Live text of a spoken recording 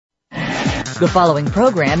The following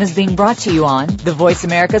program is being brought to you on the Voice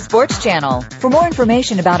America Sports Channel. For more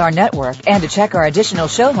information about our network and to check our additional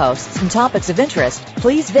show hosts and topics of interest,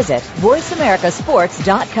 please visit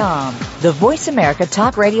voiceamericasports.com. The Voice America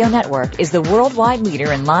Talk Radio Network is the worldwide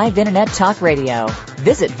leader in live Internet talk radio.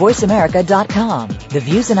 Visit voiceamerica.com. The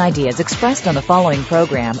views and ideas expressed on the following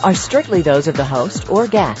program are strictly those of the host or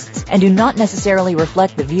guests and do not necessarily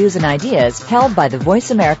reflect the views and ideas held by the Voice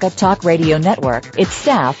America Talk Radio Network, its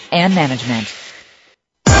staff, and management.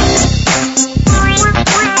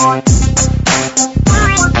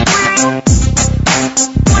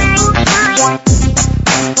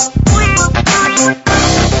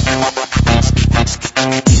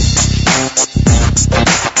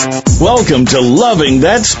 Welcome to Loving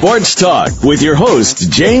That Sports Talk with your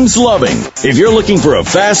host, James Loving. If you're looking for a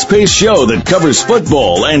fast-paced show that covers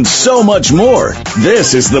football and so much more,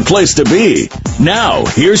 this is the place to be. Now,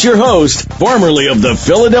 here's your host, formerly of the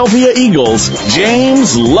Philadelphia Eagles,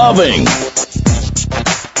 James Loving.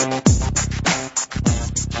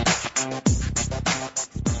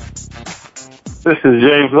 This is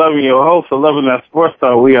James Loving, your host of Loving That Sports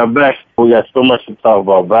Talk. We are back. We got so much to talk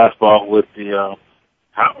about basketball with the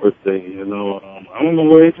Howard thing, I don't know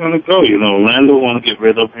where he's going to go. Orlando want to get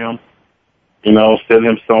rid of him, send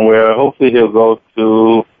him somewhere. Hopefully he'll go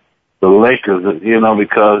to the Lakers,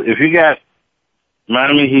 because if you got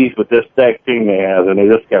Miami Heat with this stacked team they have, and they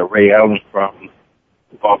just got Ray Allen from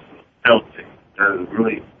the Boston Celtics, that is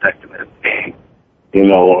really stacking that team.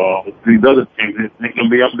 These other teams, they can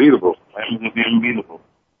be unbeatable. Miami can be unbeatable.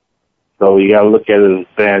 So you got to look at it and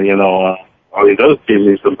saying, all these other teams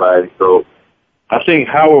need somebody. So I think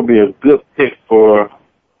Howard will be a good pick for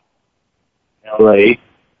L.A.,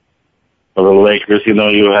 for the Lakers. You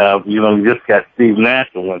just got Steve Nash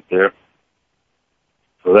who went there.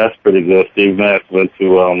 So that's pretty good. Steve Nash went to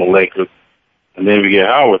the Lakers. And then we get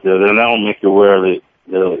Howard there. Then that'll make it where at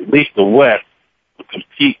least the West will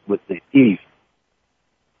compete with the East.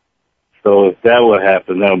 So if that would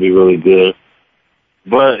happen, that would be really good.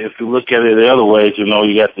 But if you look at it the other ways, you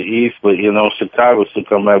got the East, but, Chicago should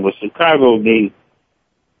come back. But Chicago needs,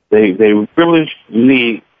 they really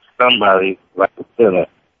need somebody like a center,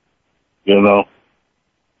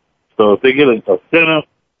 So if they get a center,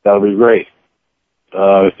 that would be great.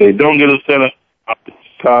 If they don't get a center up to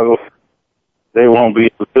Chicago, they won't be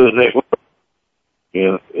as good as they were.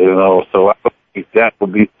 So I think that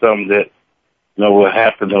would be something that, will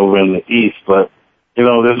happen over in the East. But,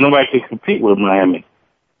 there's nobody can compete with Miami.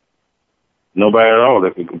 Nobody at all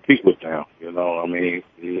that can compete with them.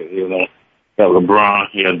 Got LeBron,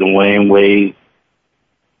 you had Dwayne Wade,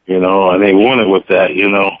 and they won it with that,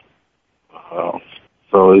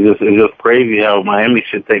 So it's just crazy how Miami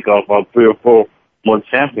should take off about 3 or 4 more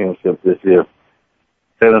championships this year.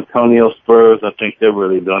 San Antonio Spurs, I think they're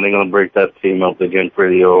really done. They're going to break that team up. They're getting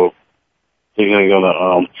pretty old. They're going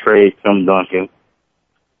to trade Tim Duncan.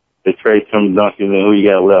 They trade Tim Duncan, and who you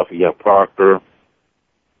got left? You got Parker.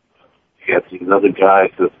 You got these other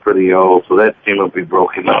guys that's pretty old, so that team will be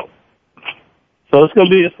broken up. So it's gonna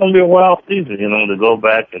be a wild season, to go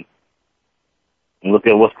back and look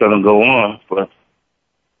at what's gonna go on. But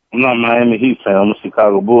I'm not a Miami Heat fan. I'm a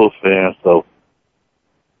Chicago Bulls fan. So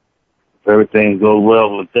if everything goes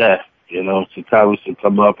well with that, Chicago should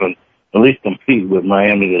come up and at least compete with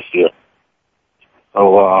Miami this year.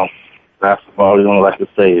 So basketball, like to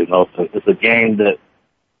say, it's a game that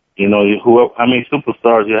how many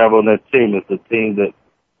superstars you have on that team, it's the team that's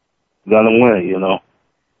gonna win.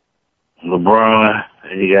 LeBron,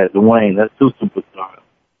 and you got Dwayne. That's 2 superstars.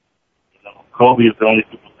 Kobe is the only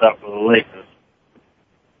superstar for the Lakers.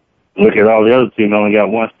 Look at all the other teams, only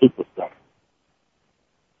got 1 superstar.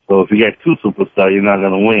 So if you got 2 superstars, you're not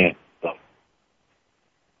going to win. So.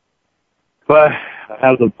 But I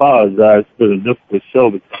have to apologize. It's been a difficult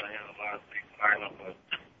show because I had a lot of things lined up.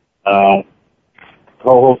 But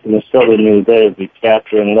co-hosting the show with me today is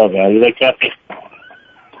Catherine Loving. Are you there, Catherine?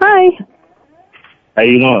 Hi. How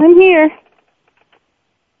you doing? I'm here.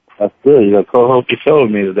 That's good. You're going to co-host the show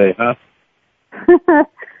with me today, huh?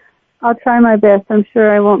 I'll try my best. I'm sure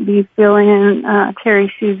I won't be filling in Terry's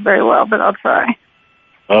shoes very well, but I'll try.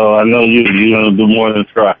 Oh, I know you're going to do more than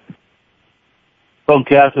try. So,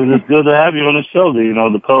 Catherine, it's good to have you on the show,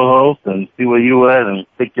 the co-host, and see where you at and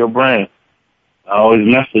pick your brain. I always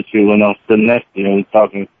mess with you when I'm sitting next to you and we're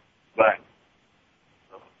talking back.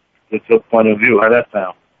 So, get your point of view. How'd that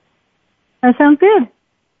sound? That sounds good.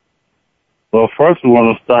 Well, first we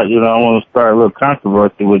want to start, I want to start a little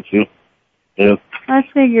controversy with you. I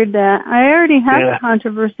figured that. I already have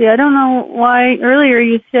controversy. I don't know why earlier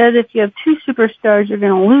you said if you have 2 superstars, you're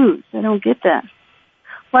going to lose. I don't get that.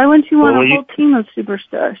 Why wouldn't you want a whole team of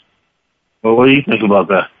superstars? Well, what do you think about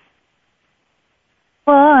that?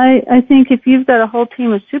 Well, I think if you've got a whole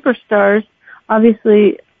team of superstars,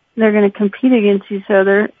 obviously they're going to compete against each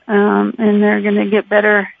other, and they're going to get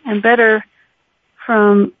better and better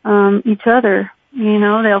from each other. You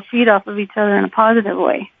know, they'll feed off of each other in a positive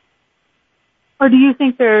way. Or do you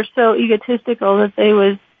think they're so egotistical that they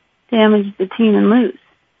would damage the team and lose?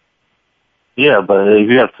 Yeah, but if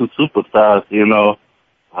you have two superstars, you know,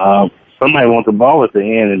 somebody wants the ball at the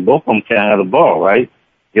end, and both of them can't have the ball, right?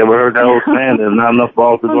 You ever heard that old saying, there's not enough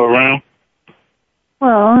balls to go around?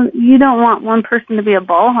 Well, you don't want one person to be a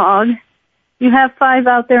ball hog. You have 5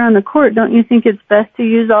 out there on the court. Don't you think it's best to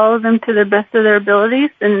use all of them to the best of their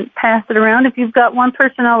abilities and pass it around? If you've got one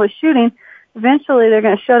person always shooting, eventually they're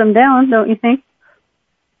going to shut them down, don't you think?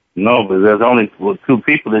 No, but there's only 2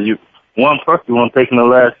 people that one person you want taking the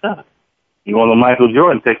last shot. You want a Michael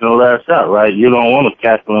Jordan taking the last shot, right? You don't want a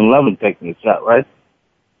Catherine Levin taking the shot, right?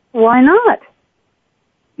 Why not?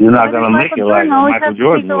 You're not going to make it like Michael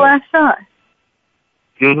Jordan. The last shot.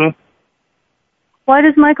 Excuse me? Why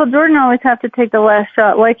does Michael Jordan always have to take the last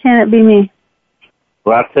shot? Why can't it be me?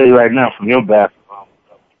 Well, I'll tell you right now, from your basketball,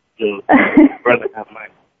 your brother have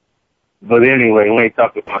Michael. But anyway, we ain't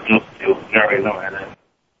talking about no skills. You already know that.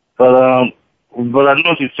 But I know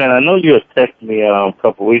what you're saying. I know you had texted me a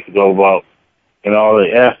couple of weeks ago about, you know, all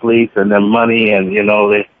the athletes and their money and, you know,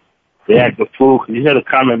 they act a fool. You had a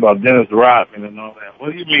comment about Dennis Rodman and all that.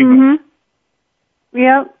 What do you mean by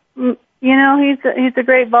that? Yep. You know, he's a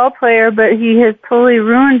great ball player, but he has totally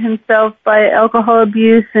ruined himself by alcohol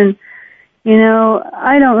abuse. And, you know,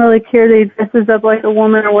 I don't really care that he dresses up like a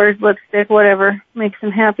woman or wears lipstick, whatever makes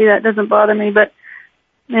him happy. That doesn't bother me. But,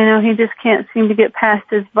 you know, he just can't seem to get past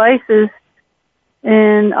his vices.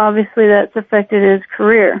 And obviously that's affected his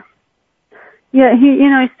career. Yeah,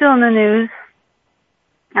 he's still in the news.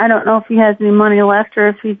 I don't know if he has any money left or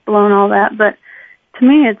if he's blown all that, but to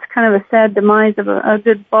me it's kind of a sad demise of a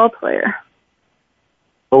good ball player.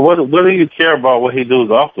 But what do you care about what he does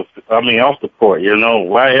off the court? You know,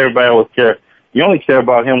 why everybody always care? You only care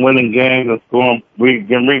about him winning games and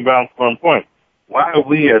getting rebounds, scoring points. Why are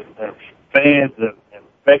we as fans and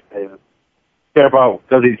spectators care about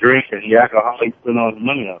because he drinks and he alcoholic spend all his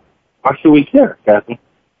money on? Why should we care, Catherine?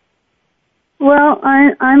 Well,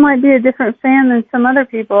 I might be a different fan than some other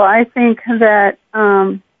people. I think that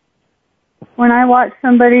when I watch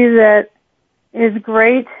somebody that is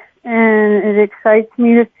great and it excites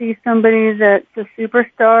me to see somebody that's a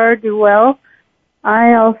superstar do well,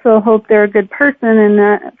 I also hope they're a good person, and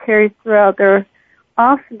that carries throughout their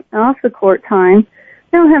off the court time.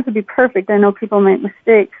 They don't have to be perfect. I know people make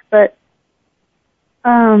mistakes, but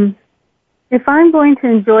if I'm going to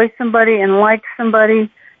enjoy somebody and like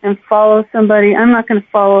somebody and follow somebody, I'm not going to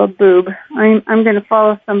follow a boob. I'm going to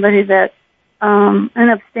follow somebody that's an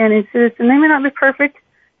upstanding citizen. They may not be perfect.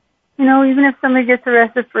 You know, even if somebody gets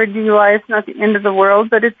arrested for a DUI, it's not the end of the world,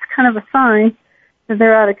 but it's kind of a sign that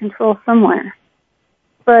they're out of control somewhere.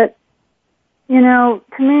 But, you know,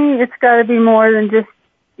 to me, it's got to be more than just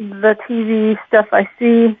the TV stuff I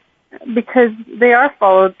see, because they are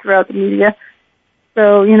followed throughout the media.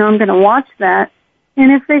 So, you know, I'm going to watch that.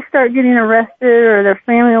 And if they start getting arrested or their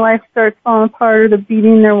family life starts falling apart or they're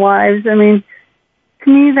beating their wives, I mean, to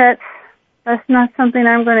me, that's not something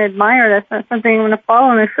I'm going to admire. That's not something I'm going to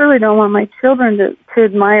follow. And I surely don't want my children to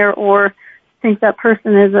admire or think that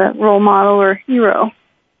person is a role model or a hero.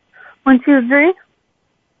 Wouldn't you agree?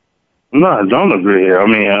 No, I don't agree. I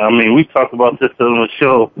mean, we talked about this on the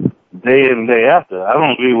show day in and day after. I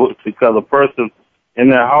don't agree with because a person in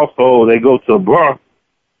their household, they go to a bar.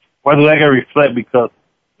 Why do that get reflect? Because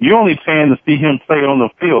you're only paying to see him play on the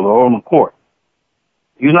field or on the court.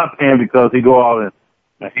 You're not paying because he go out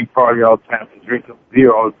and he party all the time and drink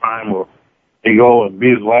beer all the time, or he go and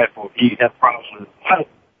beat his wife, or he has problems with his wife.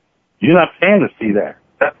 You're not paying to see that.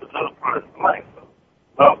 That's another part of his life.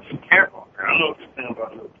 So be careful. I don't know what you're saying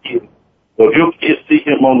about your kids. So if your kids see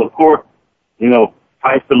him on the court, you know,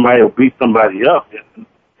 fight somebody or beat somebody up,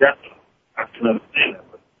 that's I can understand that.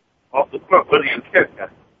 But off the court, what do you care, guys?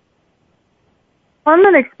 Well, I'm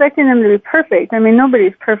not expecting them to be perfect. I mean,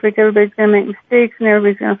 nobody's perfect. Everybody's going to make mistakes and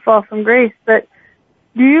everybody's going to fall from grace. But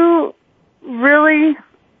do you really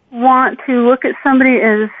want to look at somebody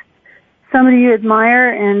as somebody you admire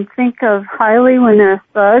and think of highly when they're a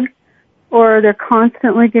thug or they're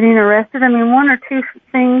constantly getting arrested? I mean, one or two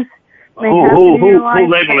things may happen in your life.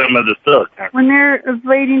 Who label them as a thug? When they're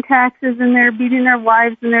evading taxes and they're beating their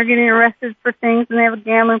wives and they're getting arrested for things and they have a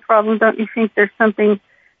gambling problem, don't you think there's something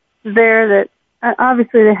there that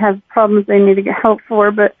obviously they have problems they need to get help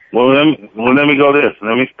for? But let me go this.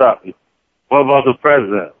 Let me stop you. What about the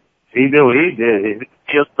president? He did what he did.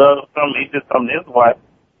 He just does something. He did something to his wife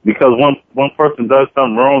because one person does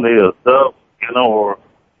something wrong, they a sub, or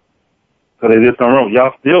because they did something wrong.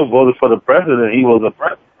 Y'all still voted for the president. He was a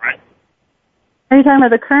president, right? Are you talking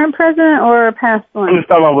about the current president or a past one? I'm just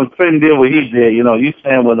talking about when Clinton did what he did. You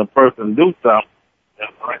saying when a person do something.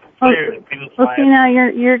 Well, see, now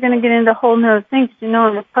you're going to get into whole nother things. I'm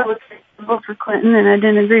a Republican, vote for Clinton, and I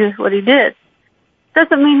didn't agree with what he did.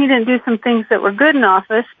 Doesn't mean he didn't do some things that were good in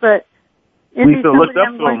office, but is he somebody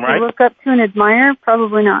I'm going to look up to and admire?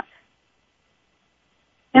 Probably not.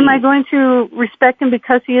 Am I going to respect him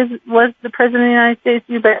because he was the president of the United States?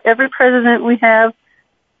 You bet. Every president we have,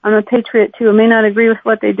 I'm a patriot too. I may not agree with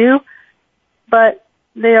what they do, but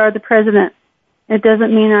they are the president. It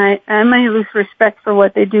doesn't mean I may lose respect for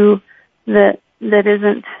what they do that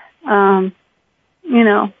isn't, I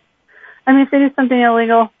mean, if they do something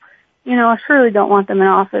illegal, I surely don't want them in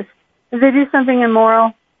office. If they do something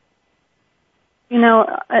immoral,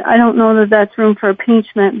 I don't know that that's room for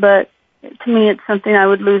impeachment, but to me it's something I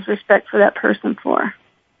would lose respect for that person for.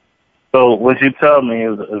 So what you tell me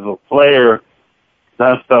is a player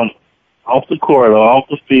does something off the court or off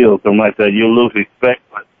the field, something like that, you lose respect,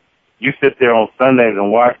 but you sit there on Sundays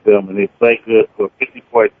and watch them and they play good for 50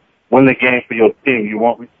 points, win the game for your team, you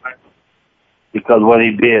won't respect him because what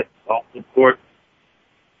he did off the court.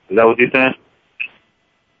 Is that what you're saying?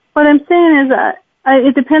 What I'm saying is that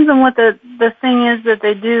it depends on what the thing is that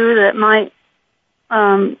they do that might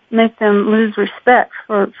make them lose respect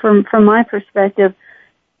from my perspective.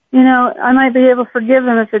 I might be able to forgive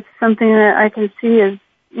them if it's something that I can see as,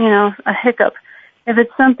 a hiccup. If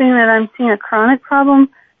it's something that I'm seeing a chronic problem,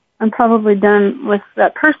 I'm probably done with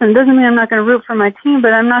that person. Doesn't mean I'm not going to root for my team,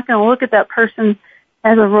 but I'm not going to look at that person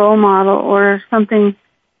as a role model or something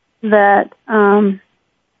that I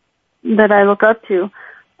look up to.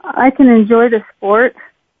 I can enjoy the sport,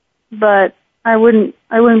 but I wouldn't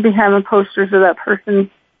be having posters of that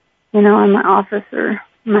person, in my office or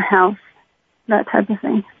my house, that type of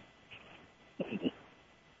thing.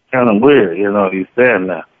 Kind of weird, you saying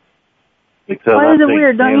that. Because why is it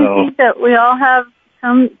weird? Don't you think that we all have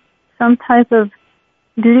some type of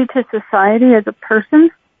duty to society as a person?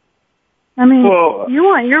 I mean, you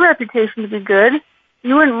want your reputation to be good.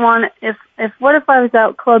 You wouldn't want what if I was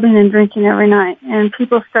out clubbing and drinking every night and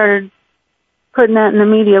people started putting that in the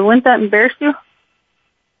media? Wouldn't that embarrass you?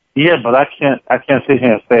 Yeah, but I can't sit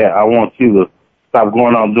here and say I want you to stop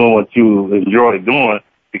going out doing what you enjoy doing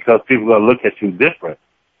because people are going to look at you different.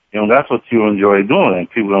 That's what you enjoy doing. And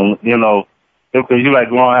people, because you like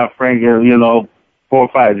going out and friends, 4 or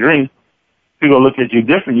 5 drinks, people look at you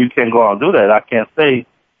different. You can't go out and do that. I can't say,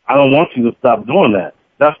 I don't want you to stop doing that.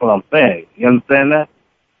 That's what I'm saying. You understand that?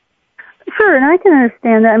 Sure, and I can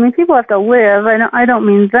understand that. I mean, people have to live. I don't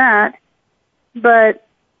mean that. But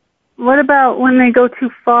what about when they go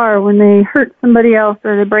too far, when they hurt somebody else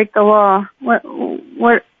or they break the law?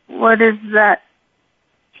 What is that?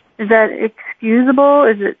 Is that excusable?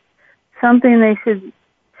 Is it something they should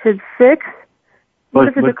fix?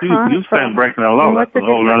 But you saying breaking the law, that's a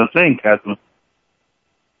whole other thing, Catherine.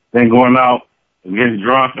 Then going out and getting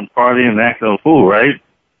drunk and partying and acting a fool, right?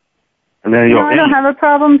 And then I don't have a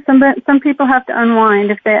problem. Some people have to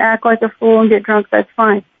unwind. If they act like a fool and get drunk, that's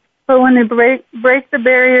fine. But when they break the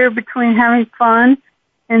barrier between having fun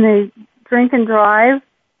and they drink and drive,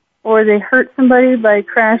 or they hurt somebody by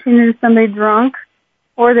crashing into somebody drunk,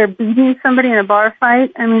 or they're beating somebody in a bar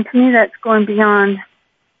fight, I mean, to me, that's going beyond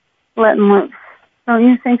letting loose. Don't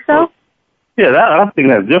you think so? Yeah, I think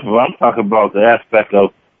that's different. I'm talking about the aspect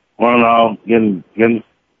of going out, getting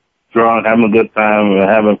drunk, having a good time, and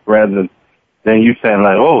having friends, and then you saying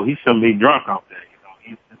like, oh, he shouldn't be drunk out there.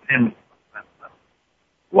 He's him.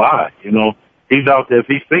 Why? He's out there. If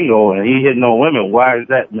he's single and he hitting no women, why is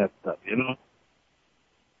that messed up?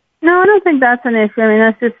 No, I don't think that's an issue. I mean,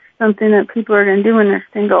 that's just something that people are going to do when they're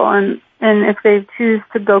single, and if they choose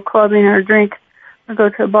to go clubbing or drink or go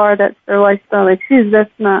to a bar, that's their lifestyle they choose.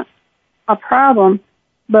 That's not a problem.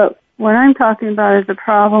 But what I'm talking about is the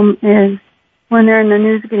problem is when they're in the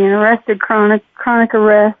news getting arrested, chronic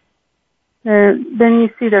arrest. Then you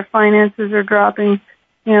see their finances are dropping.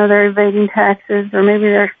 They're evading taxes, or maybe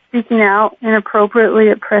they're speaking out inappropriately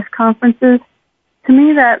at press conferences. To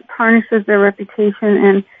me, that tarnishes their reputation,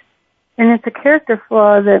 and it's a character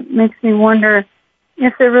flaw that makes me wonder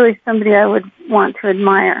if they're really somebody I would want to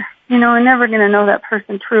admire. I'm never going to know that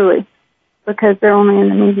person truly because they're only in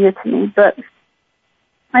the media to me. But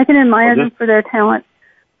I can admire them for their talent,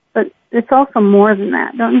 but it's also more than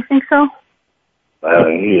that. Don't you think so?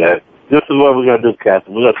 Yeah. This is what we're going to do,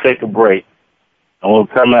 Catherine. We're going to take a break. And we'll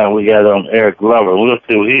come out. We got Eric Glover. We'll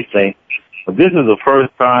see what he thinks. But this is the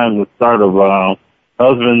first time the start of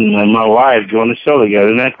husband and my wife doing the show together.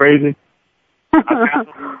 Isn't that crazy?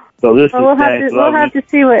 So this we'll have to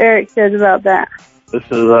see what Eric says about that. This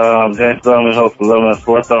is James Loving, host of Loving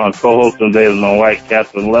Sports. I'm co-hosting today with my wife,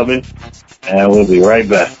 Catherine Loving, and we'll be right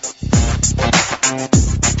back.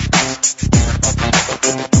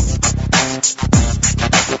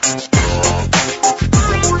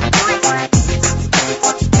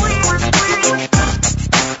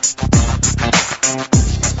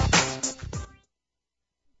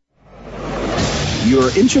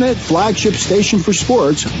 Your internet flagship station for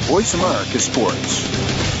sports, Voice America Sports.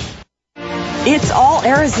 It's all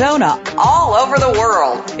Arizona, all over the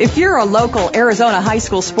world. If you're a local Arizona high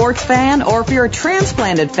school sports fan, or if you're a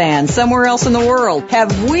transplanted fan somewhere else in the world,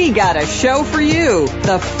 have we got a show for you.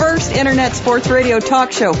 The first internet sports radio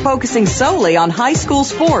talk show focusing solely on high school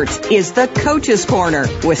sports is The Coach's Corner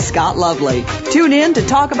with Scott Lovely. Tune in to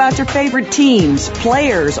talk about your favorite teams,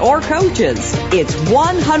 players, or coaches. It's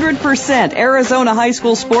 100% Arizona high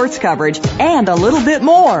school sports coverage and a little bit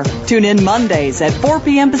more. Tune in Mondays at 4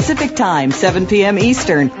 p.m. Pacific Time, 7 p.m.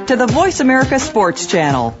 Eastern, to the Voice America Sports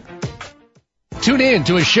Channel. Tune in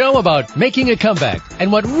to a show about making a comeback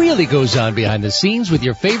and what really goes on behind the scenes with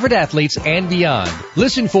your favorite athletes and beyond.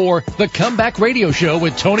 Listen for The Comeback Radio Show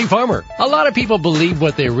with Tony Farmer. A lot of people believe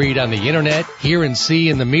what they read on the internet, hear and see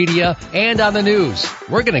in the media, and on the news.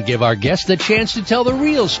 We're going to give our guests the chance to tell the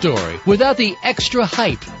real story without the extra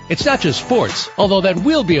hype. It's not just sports, although that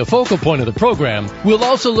will be a focal point of the program. We'll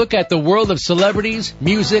also look at the world of celebrities,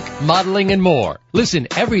 music, modeling, and more. Listen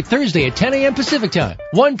every Thursday at 10 a.m. Pacific Time,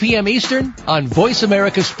 1 p.m. Eastern on Voice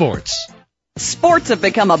America Sports. Sports have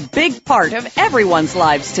become a big part of everyone's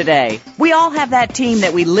lives today. We all have that team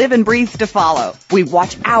that we live and breathe to follow. We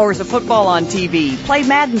watch hours of football on TV, play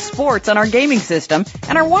Madden Sports on our gaming system,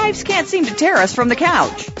 and our wives can't seem to tear us from the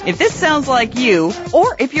couch. If this sounds like you,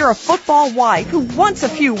 or if you're a football wife who wants a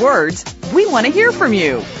few words, we want to hear from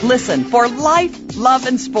you. Listen for Life, Love,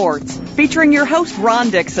 and Sports, featuring your host, Ron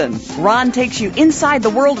Dixon. Ron takes you inside the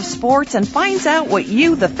world of sports and finds out what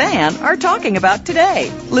you, the fan, are talking about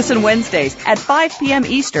today. Listen Wednesdays at 5 p.m.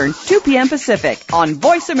 Eastern, 2 p.m. Pacific on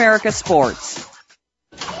Voice America Sports.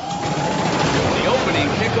 The opening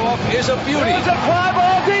kickoff is a beauty. There's a fly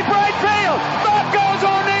ball deep right field. Back goes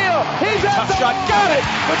O'Neal. He's at the shot. Got it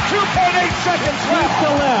with 2.8 seconds left. To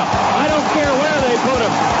left. I don't care where they put him.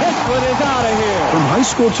 This one is out of here. From high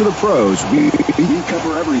school to the pros, we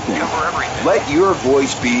cover everything. Let your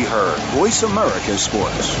voice be heard. Voice America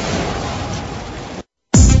Sports.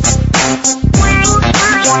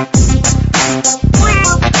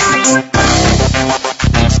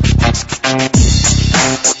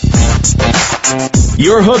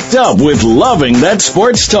 You're hooked up with Loving That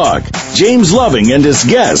Sports Talk. James Loving and his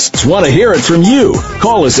guests want to hear it from you.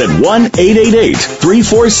 Call us at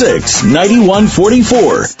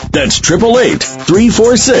 1-888-346-9144. That's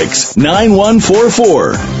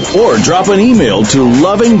 888-346-9144. Or drop an email to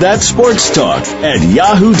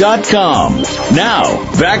lovingthatsportstalk@yahoo.com. Now,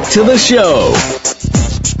 back to the show.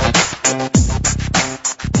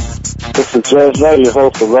 This is James Loving, your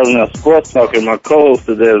host of Loving That Sports Talk, and my co-host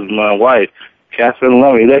today is my wife, Catherine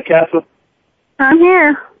Loving. Is that Catherine? I'm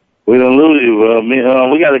here. We didn't lose you.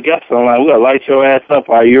 We got a guest online. We got to light your ass up.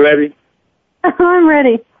 Are you ready? I'm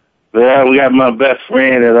ready. Yeah, we got my best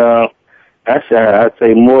friend that, actually, I'd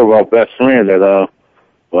say more of our best friend that,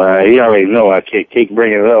 well, he already know I can't keep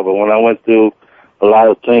bringing it up, but when I went through a lot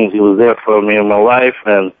of things, he was there for me in my life,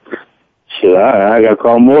 and shit, I got to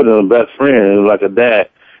call more than a best friend. It was like a dad.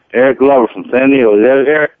 Eric Glover from San Diego. Is that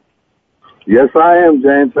Eric? Yes, I am,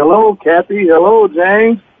 James. Hello, Kathy. Hello,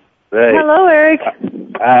 James. Hey. Hello, Eric.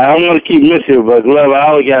 I'm going to keep missing you, but Glover, I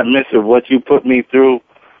always got missing of what you put me through.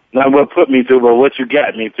 Not what put me through, but what you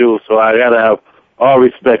got me through. So I got to have all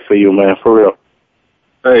respect for you, man, for real.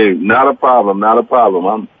 Hey, not a problem, not a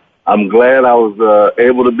problem. I'm glad I was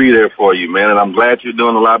able to be there for you, man, and I'm glad you're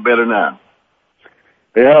doing a lot better now.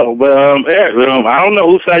 Yeah, but Eric, I don't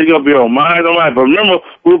know whose side you're going to be on, mine or mine, but remember,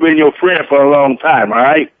 we've been your friend for a long time, all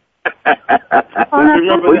right?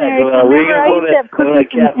 Remember that. Remember I used to have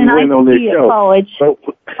cookies in ICT at college.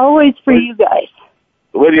 Always for you guys.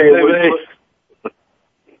 What do you think?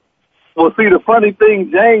 Well, see, the funny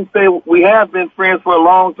thing, James said we have been friends for a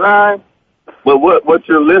long time, but what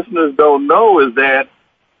your listeners don't know is that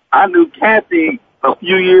I knew Kathy a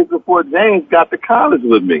few years before James got to college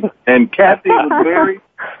with me. And Kathy was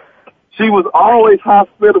she was always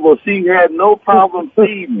hospitable. She had no problem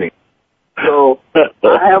feeding me. So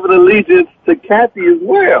I have an allegiance to Kathy as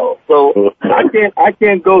well. So I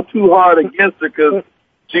can't go too hard against her because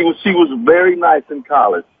She was very nice in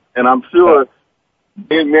college, and I'm sure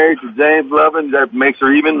being married to James Loving, that makes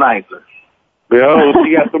her even nicer. Well,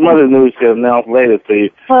 she got some other news she'll announce later to you.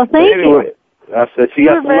 Well, thank you. I said she You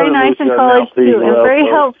got were very nice in news college, to you too, and very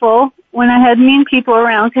helpful when I had mean people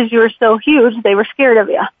around because you were so huge, they were scared of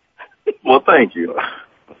you. Well, thank you.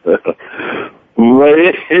 But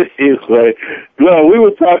anyway, no, we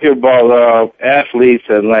were talking about athletes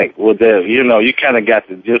and like with them, you kind of got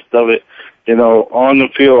the gist of it, on the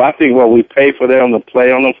field. I think what we pay for them to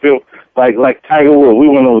play on the field, like Tiger Woods, we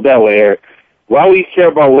went over that way, Eric. Why we care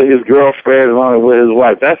about what his girlfriend and all with his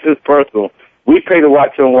wife? That's his personal. We pay to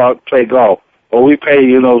watch him play golf, or we pay,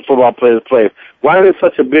 football players play. Why is it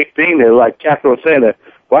such a big thing there? Like Catherine was saying that.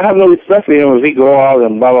 Why have no respect for him if he go out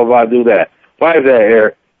and blah blah blah do that? Why is that,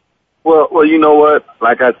 Eric? Well, you know what?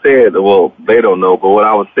 Like I said, well, they don't know, but what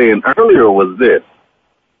I was saying earlier was this.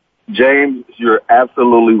 James, you're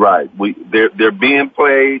absolutely right. They're being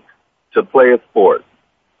played to play a sport,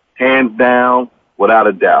 hands down, without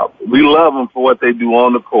a doubt. We love them for what they do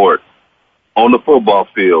on the court, on the football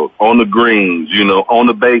field, on the greens, on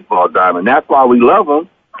the baseball diamond. That's why we love them,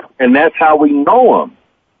 and that's how we know them.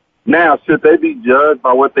 Now, should they be judged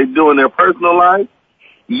by what they do in their personal life?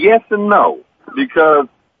 Yes and no, because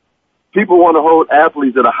people want to hold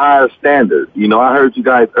athletes at a higher standard. I heard you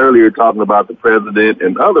guys earlier talking about the president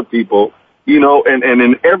and other people, and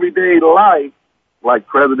in everyday life, like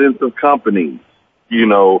presidents of companies,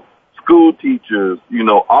 school teachers,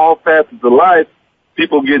 all facets of life,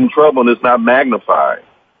 people get in trouble and it's not magnified.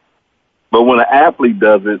 But when an athlete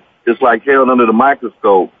does it, it's like held under the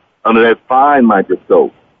microscope, under that fine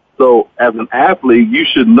microscope. So as an athlete, you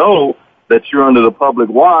should know that you're under the public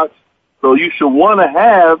watch, so you should want to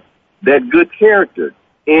have that good character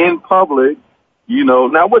in public.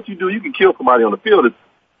 Now what you do, you can kill somebody on the field.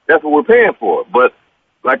 That's what we're paying for. But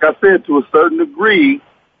like I said, to a certain degree,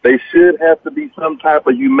 they should have to be some type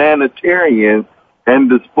of humanitarian and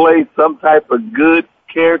display some type of good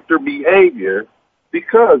character behavior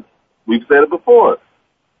because we've said it before.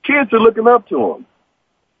 Kids are looking up to them.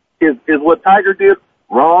 Is what Tiger did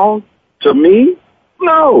wrong to me?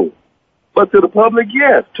 No. But to the public,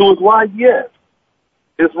 yes. To his wife, yes.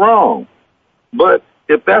 It's wrong. But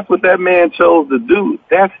if that's what that man chose to do,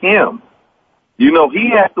 that's him. He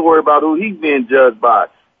has to worry about who he's being judged by,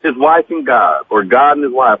 his wife and God, or God and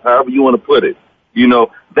his wife, however you want to put it.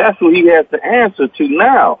 That's who he has to answer to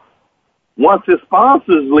now. Once his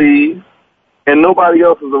sponsors leave and nobody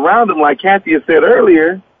else is around him, like Kathy had said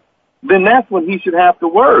earlier, then that's when he should have to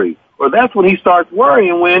worry. Or that's when he starts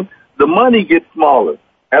worrying when the money gets smaller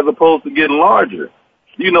as opposed to getting larger.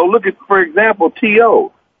 Look at, for example,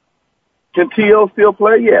 T.O. Can T.O. still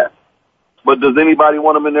play? Yes. But does anybody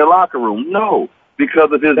want him in their locker room? No, because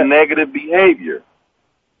of his negative behavior.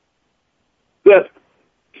 Good.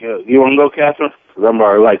 You want to go, Catherine? I'm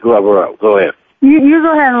already Glover up. Go ahead. You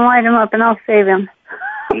go ahead and light him up, and I'll save him.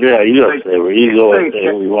 Yeah, you don't save her. You go and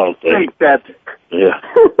say what you want to say. Take that. Yeah.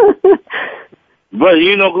 But,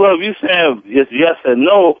 Glove, you saying it's yes and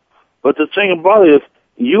no, but the thing about it is,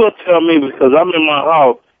 you will tell me because I'm in my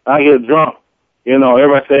house, I get drunk.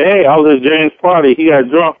 Everybody say, hey, I was at James' party, he got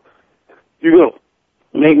drunk. You go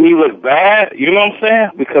make me look bad, you know what I'm saying?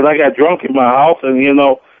 Because I got drunk in my house and,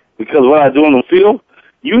 because what I do on the field,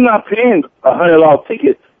 you're not paying $100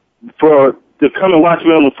 ticket to come and watch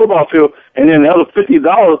me on the football field, and then the other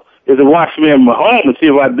 $50 is to watch me at my home and see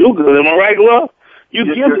if I do good. Am I right, Glove? You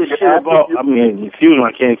give this shit about, excuse me,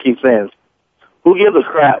 I can't keep saying this. Who gives a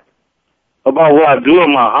crap about what I do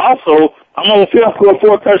in my household? I'm on the field, score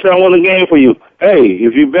 4 touchdowns, win the game for you. Hey,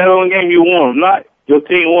 if you bet on the game, you won. If not, your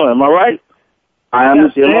team won. Am I right? I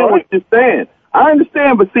understand what you're saying. I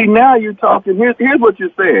understand, but see, now you're talking. Here's what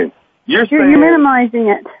you're saying. You're minimizing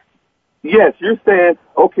it. Yes, you're saying,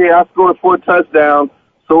 okay, I scored 4 touchdowns,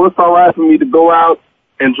 so it's all right for me to go out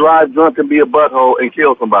and drive drunk and be a butthole and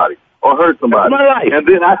kill somebody or hurt somebody. That's my life.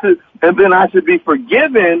 And then I should be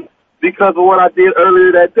forgiven because of what I did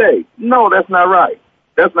earlier that day. No, that's not right.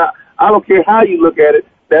 That's not. I don't care how you look at it.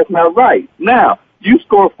 That's not right. Now, you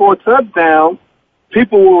score 4 touchdowns,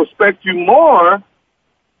 people will respect you more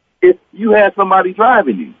if you had somebody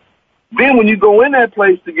driving you. Then when you go in that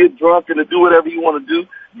place to get drunk and to do whatever you want to do,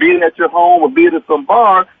 be it at your home or be it at some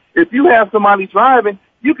bar, if you have somebody driving,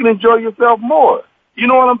 you can enjoy yourself more. You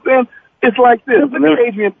know what I'm saying? It's like this. Look at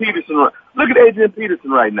Adrian Peterson. Look at Adrian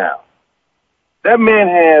Peterson right now. That man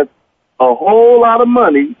has a whole lot of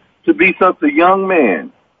money to be such a young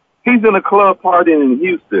man. He's in a club partying in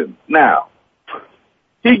Houston now.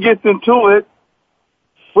 He gets into it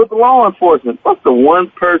with law enforcement. What's the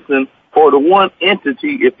one person or the one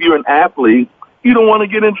entity, if you're an athlete, you don't want to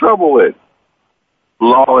get in trouble with?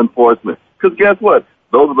 law enforcement. Because guess what?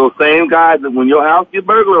 Those are those same guys that when your house gets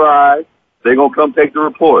burglarized, they're going to come take the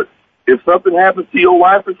report. If something happens to your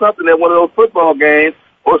wife or something at one of those football games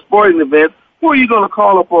or sporting events, who are you going to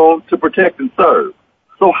call upon to protect and serve?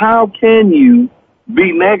 So how can you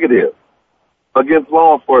be negative against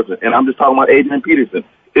law enforcement? And I'm just talking about Adrian Peterson.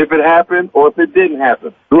 If it happened or if it didn't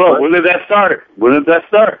happen. Look, when did that start? When did that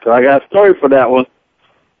start? I got a story for that one.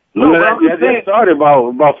 When did that started?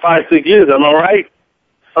 About 5-6 years, am I right?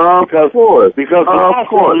 Because law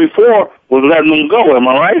enforcement before was letting them go, am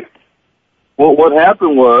I right? Well, what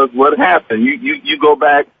happened? You go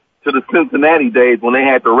back to the Cincinnati days when they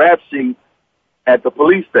had the rap sheet at the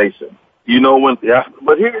police station. You know when? Yeah.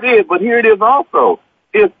 But here it is. Also,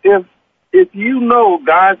 if you know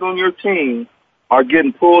guys on your team are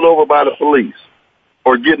getting pulled over by the police,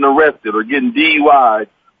 or getting arrested, or getting DUI,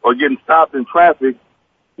 or getting stopped in traffic,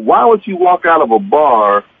 why would you walk out of a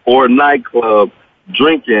bar or a nightclub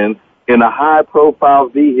drinking in a high-profile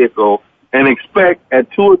vehicle and expect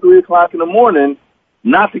at 2 or 3 o'clock in the morning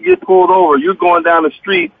not to get pulled over? You're going down the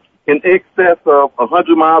street in excess of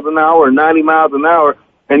 100 miles an hour or 90 miles an hour,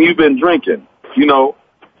 and you've been drinking. You know,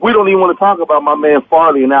 we don't even want to talk about my man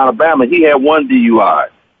Farley in Alabama. He had 1 DUI.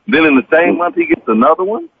 Then in the same month he gets another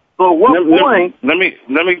one. So at what point? Let me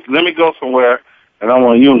go somewhere, and I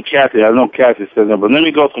want you and Kathy. I know Kathy said that, but let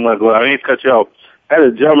me go somewhere. I ain't cut you off. I had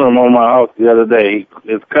a gentleman on my house the other day.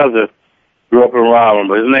 His cousin grew up in Robin,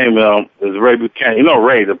 but his name is Ray Buchanan. You know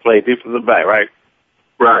Ray, that played defensive back, right?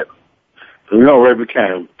 Right. So you know Ray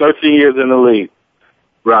Buchanan, 13 years in the league.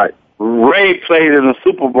 Right. Ray played in the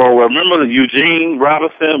Super Bowl where, remember, Eugene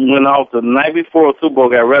Robinson went off the night before the Super Bowl,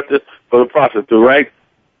 got arrested for the prostitute, right?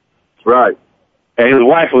 Right. And his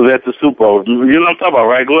wife was at the Super Bowl. You know what I'm talking about,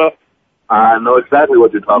 right, Glove? I know exactly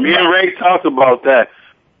what you're talking about. Me and Ray talked about that.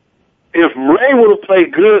 If Ray would have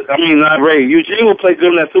played good, not Ray, Eugene would play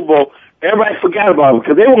good in that Super Bowl, everybody forgot about him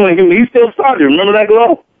because they won't him. He still started. Remember that,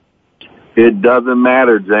 Glove? It doesn't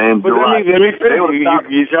matter, James. But let me finish.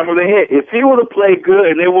 You shot on the head. If he would have played good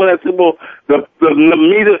and they won that Super Bowl, the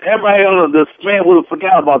media, everybody on the span would have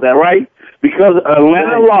forgot about that, right? Because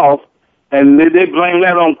Atlanta lost, and they blame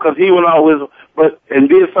that on because he went out and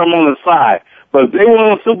did something on the side. But if they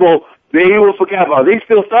won the Super Bowl, he would have forgot about it. They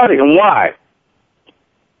still started, and why?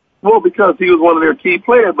 Well, because he was one of their key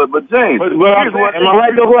players. But James, am I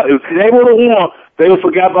right, though? If they would have won, they would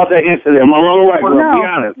forget about that incident. Am I wrong or right? Well, be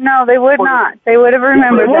honest. No, they would not. They would have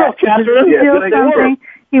remembered that.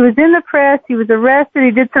 He was in the press. He was arrested.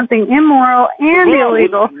 He did something immoral and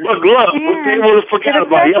illegal. But Glove, they would have forgot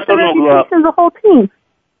about it. Yes or no, Glove? The whole team.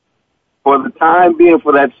 For the time being,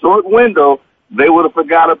 for that short window, they would have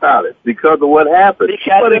forgot about it because of what happened.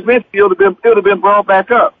 But eventually, it would have been brought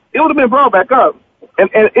back up. It would have been brought back up,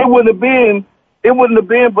 and it wouldn't have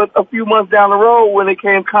been but a few months down the road when it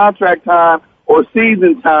came contract time or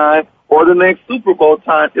season time or the next Super Bowl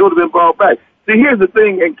time. It would have been brought back. See, here's the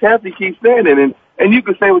thing, and Kathy keeps saying it, and you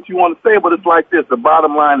can say what you want to say, but it's like this. The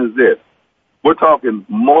bottom line is this: we're talking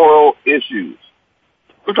moral issues.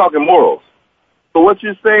 We're talking morals. So what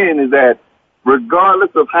you're saying is that regardless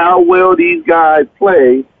of how well these guys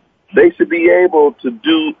play, they should be able to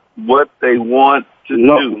do what they want to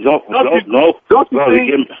do. Don't you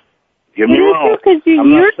think? Get me wrong. Because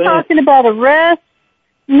you're talking about arrest,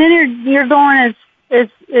 and then you're going as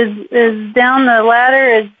down the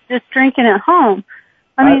ladder as just drinking at home.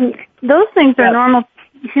 I mean, those things are normal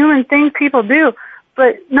human things people do.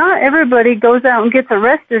 But not everybody goes out and gets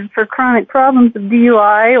arrested for chronic problems of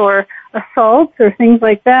DUI or assaults or things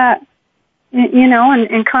like that,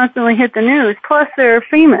 and constantly hit the news. Plus, they're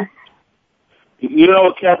famous. You know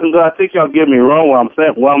what, Captain? I think y'all get me wrong.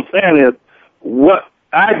 What I'm saying is, what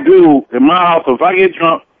I do in my house, if I get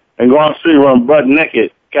drunk and go on the street and run butt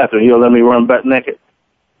naked, Catherine, you'll let me run butt naked.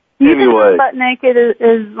 You can run butt naked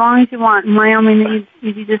as long as you want. In Wyoming,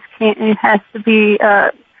 you just can't. It has to be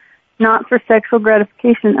not for sexual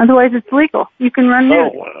gratification. Otherwise, it's legal. You can run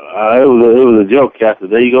nude. It was a joke, Catherine.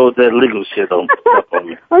 There you go with that legal shit on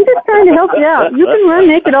me. I'm just trying to help you out. You can run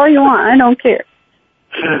naked all you want. I don't care.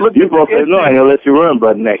 Look, you both say no, I ain't gonna let you run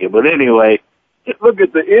butt naked. But anyway, look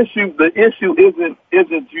at the issue. The issue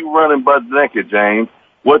isn't you running butt naked, James.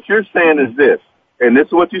 What you're saying is this, and this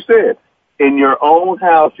is what you said. In your own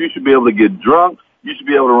house, you should be able to get drunk. You should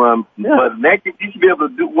be able to run butt naked. You should be able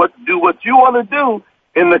to do what you want to do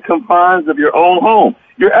in the confines of your own home.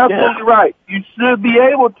 You're absolutely right. You should be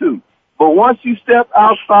able to. But once you step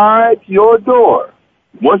outside your door,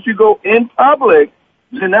 once you go in public,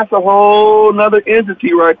 then that's a whole nother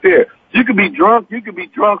entity right there. You could be drunk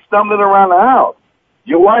stumbling around the house.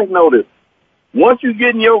 Your wife noticed. Once you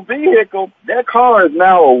get in your vehicle, that car is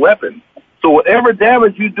now a weapon. So whatever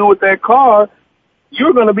damage you do with that car,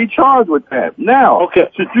 you're going to be charged with that. Now,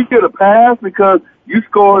 should you get a pass because you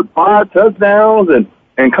scored 5 touchdowns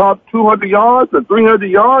and caught 200 yards or 300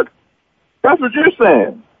 yards? That's what you're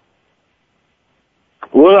saying.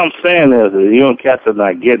 What I'm saying is, you and cats are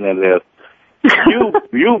not getting it. Is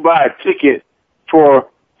you buy a ticket for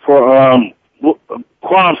Qualcomm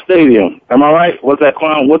Stadium. Am I right? What's that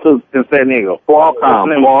Qualcomm? What's in San Diego?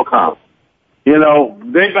 Qualcomm. You know,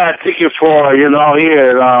 they buy a ticket for, you know,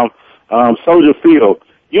 here at Soldier Field.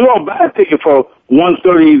 You don't buy a ticket for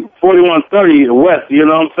 4130 West. You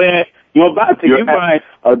know what I'm saying? You don't buy a ticket. You buy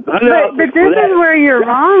a $100. But this is where you're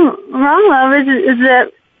wrong, love, is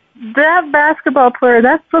that basketball player,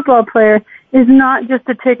 that football player, is not just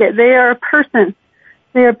a ticket. They are a person.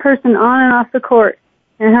 They are a person on and off the court.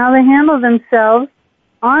 And how they handle themselves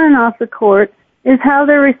on and off the court is how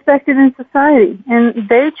they're respected in society. And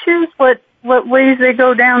they choose what ways they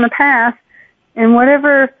go down the path, and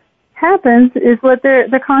whatever happens is what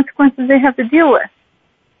the consequences they have to deal with.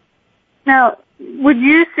 Now, would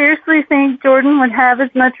you seriously think Jordan would have as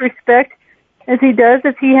much respect as he does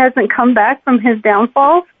if he hasn't come back from his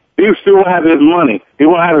downfalls? He still have his money. He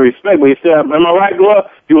won't have the respect, but he still have, am I right, Glove?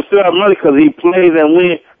 He will still have money because he plays and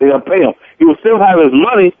wins. They're going to pay him. He will still have his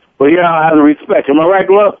money, but he don't have the respect. Am I right,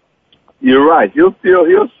 Glove? You're right. He'll still.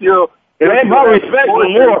 It ain't about respect no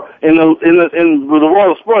more in the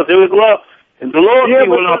world of sports. It was Glove. And the loyalty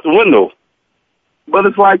went out the window. But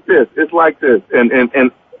it's like this.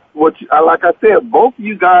 And what like I said, both of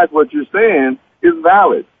you guys, what you're saying is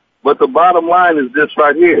valid. But the bottom line is this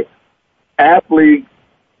right here. Athletes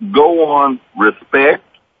go on respect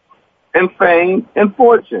and fame and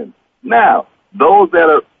fortune. Now, those that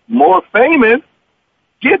are more famous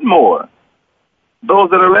get more. Those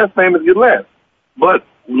that are less famous get less. But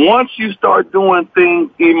once you start doing things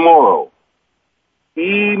immoral,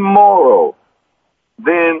 then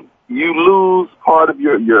you lose part of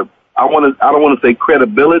your I don't want to say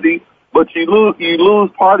credibility, but you lose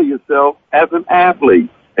part of yourself as an athlete,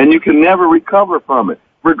 and you can never recover from it.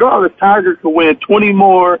 Regardless, Tiger could win 20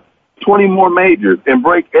 more majors and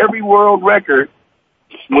break every world record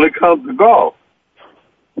when it comes to golf.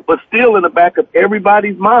 But still in the back of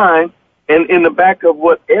everybody's mind and in the back of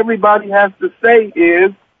what everybody has to say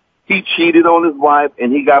is he cheated on his wife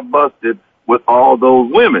and he got busted with all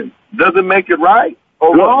those women. Doesn't make it right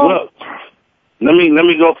or wrong? Look, let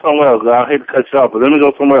me go somewhere else. I hate to cut you off, but let me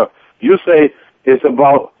go somewhere else. You say it's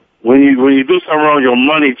about when you do something wrong, your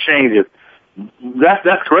money changes.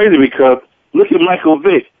 That's crazy because look at Michael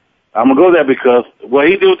Vick. I'm going to go there because what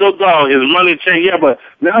he did with those dogs, his money changed, yeah, but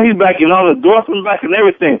now he's back in all the endorsements back and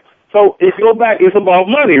everything. So if you go back, it's about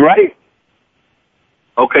money, right?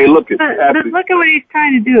 Okay, look at look at what he's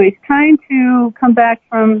trying to do. He's trying to come back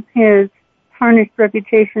from his tarnished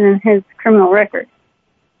reputation and his criminal record.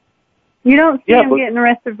 You don't see him getting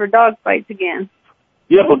arrested for dog fights again.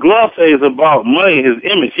 Yeah, but Glove says it's about money, his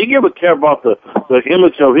image. He never care about the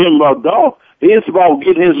image of him about dogs. It's about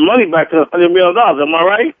getting his money back to $100 million. Am I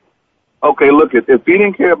right? Okay, look, if he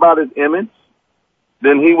didn't care about his image,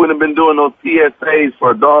 then he wouldn't have been doing those PSAs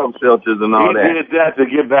for dog shelters and all that. He did that to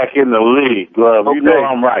get back in the league, Glove. Okay. You know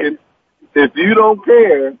I'm right. If you don't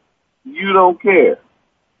care, you don't care.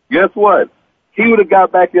 Guess what? He would have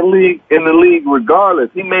got back in the league regardless.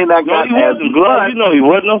 He may not got as Glove. You know he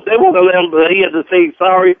wasn't. They wouldn't let him. He had to say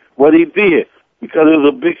sorry what he did because there was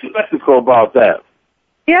a big spectacle about that.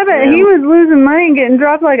 Yeah, but he was losing money and getting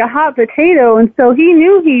dropped like a hot potato, and so he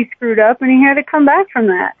knew he screwed up, and he had to come back from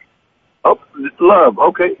that. Oh, Love,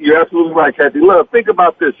 okay, you're absolutely right, Kathy. Love, think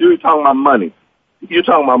about this. You're talking about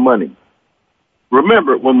money.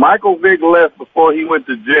 Remember, when Michael Vick left before he went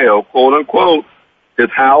to jail, quote unquote, his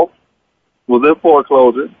house was in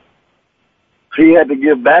foreclosure. He had to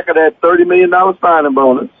give back of that $30 million signing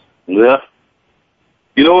bonus. Yeah.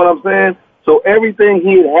 You know what I'm saying? So everything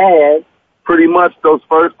he had pretty much those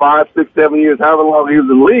first 5, 6, 7 years, however long he was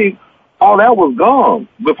in the league, all that was gone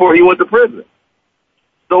before he went to prison.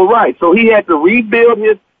 So he had to rebuild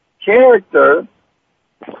his character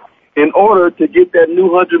in order to get that new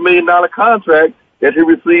 $100 million contract that he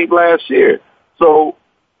received last year. So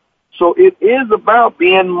it is about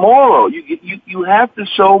being moral. You have to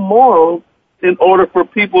show morals in order for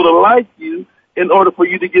people to like you, in order for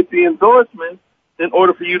you to get the endorsements, in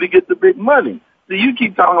order for you to get the big money. See, you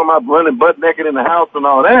keep talking about running butt naked in the house and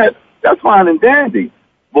all that. That's fine and dandy.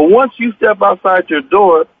 But once you step outside your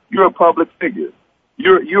door, you're a public figure.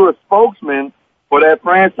 You're a spokesman for that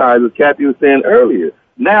franchise, as Kathy was saying earlier.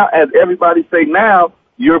 Now, as everybody say now,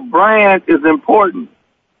 your brand is important.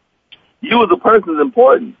 You as a person is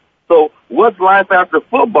important. So what's life after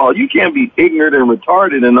football? You can't be ignorant and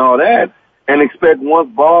retarded and all that and expect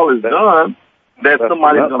once ball is done that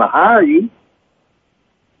somebody's going to hire you.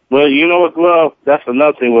 Well, you know what, Glove? That's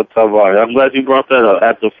another thing we'll talk about. I'm glad you brought that up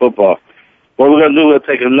after football. What we're going to do, we'll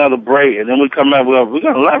take another break, and then we come back. We're going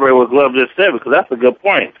to elaborate what Glove just said, because that's a good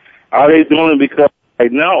point. Are they doing it because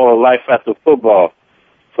right now or life after football?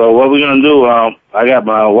 So what we're going to do, I got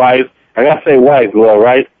my wife. I got to say wife, Glove,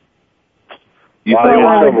 right? You say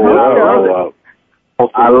wife.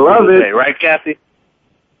 I love it. Right, Kathy?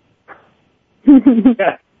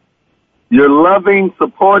 Your loving,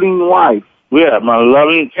 supporting wife. Yeah, my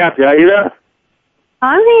loving Kathy. Are you there?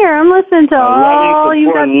 I'm here. I'm listening to all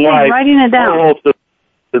you got to say, writing it down.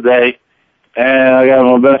 Today, and I got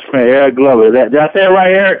my best friend, Eric Glover. Did I say it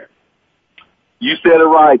right, Eric? You said it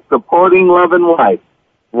right. Supporting, loving wife.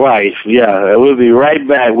 Wife, yeah. We'll be right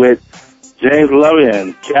back with James Lovey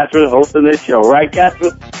and Catherine hosting this show. Right,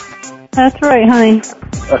 Catherine? That's right, honey.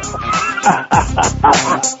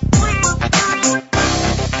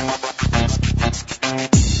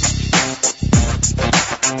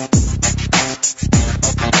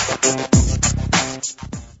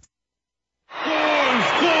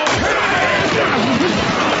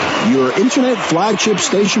 Your internet flagship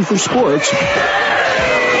station for sports.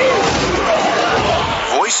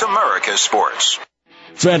 Voice America Sports.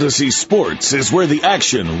 Fantasy sports is where the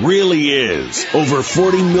action really is. Over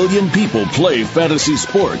 40 million people play fantasy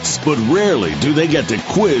sports, but rarely do they get to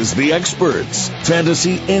quiz the experts.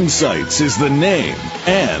 Fantasy Insights is the name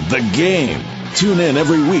and the game. Tune in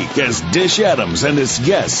every week as Dish Adams and his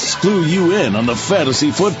guests clue you in on the fantasy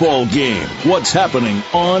football game, what's happening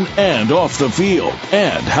on and off the field,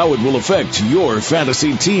 and how it will affect your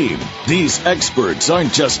fantasy team. These experts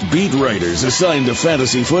aren't just beat writers assigned to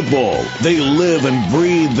fantasy football. They live and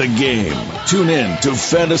breathe the game. Tune in to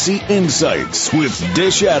Fantasy Insights with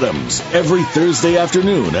Dish Adams every Thursday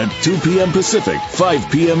afternoon at 2 p.m. Pacific,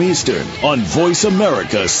 5 p.m. Eastern on Voice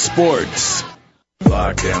America Sports.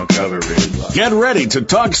 Lockdown coverage. Get ready to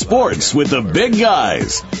talk sports with the big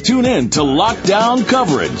guys. Tune in to Lockdown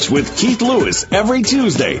Coverage with Keith Lewis every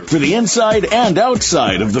Tuesday for the inside and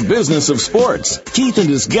outside of the business of sports. Keith and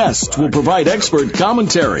his guests will provide expert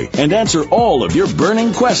commentary and answer all of your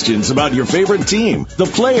burning questions about your favorite team, the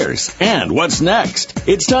players, and what's next.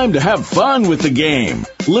 It's time to have fun with the game.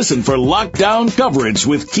 Listen for Lockdown Coverage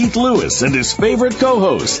with Keith Lewis and his favorite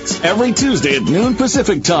co-hosts every Tuesday at noon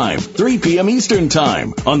Pacific Time, 3 p.m. Eastern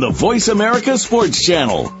Time on the Voice America Sports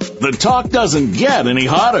Channel. The talk doesn't get any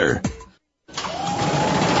hotter. The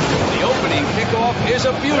opening kickoff is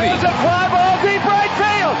a beauty. It's a fly ball deep right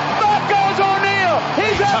field. Back goes O'Neal.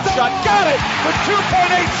 He's at the shot. Got it with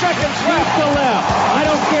 2.8 seconds left. To left. I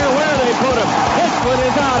don't care where they put him. This one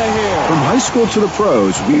is out of here. From high school to the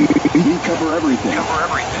pros, we cover everything.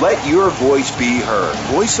 Let your voice be heard.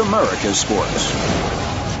 Voice America Sports.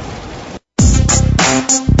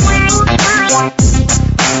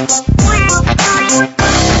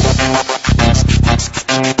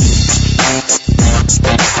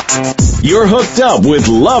 You're hooked up with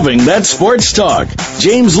Loving That Sports Talk.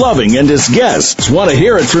 James Loving and his guests want to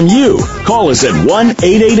hear it from you. Call us at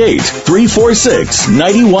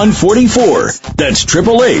 1-888-346-9144. That's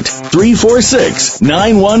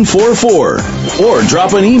 888-346-9144. Or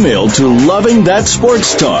drop an email to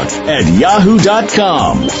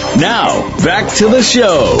lovingthatsportstalk@yahoo.com. Now, back to the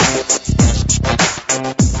show.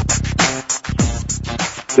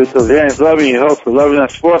 This is James Loving, your host of Loving That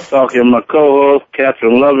Sports Talk, and my co-host,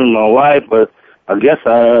 Catherine Loving, my wife, but I guess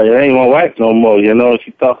it ain't my wife no more, you know,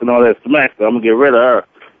 she's talking all that smack, so I'm going to get rid of her.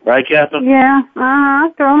 Right, Catherine? Yeah,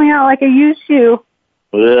 throw me out like a used shoe.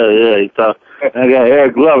 Yeah, he talk. I got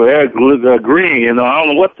Eric Glover, Eric Green, you know, I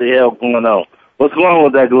don't know what the hell going on. What's going on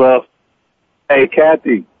with that glove? Hey,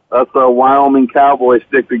 Kathy, us Wyoming Cowboys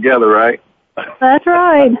stick together, right? That's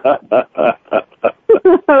right.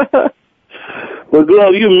 Well,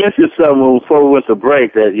 Glove, you mentioned something before we went to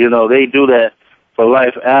break that, you know, they do that for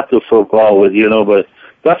life after football with, you know, but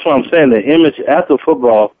that's what I'm saying, the image after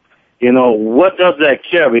football, you know, what does that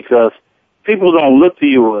care? Because people don't look to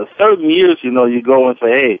you. Certain years, you know, you go and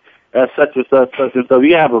say, hey, that's such and such, such and such.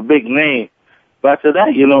 You have a big name. But after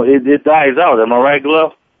that, you know, it dies out. Am I right,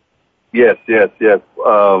 Glove? Yes. There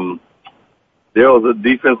was a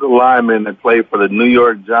defensive lineman that played for the New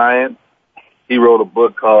York Giants. He wrote a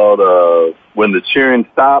book called When the Cheering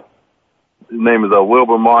Stopped. His name is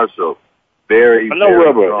Wilbur Marshall. I know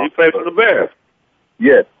Wilbur. He played for the Bears.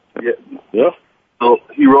 Yes. Yeah. So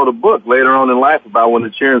he wrote a book later on in life about when the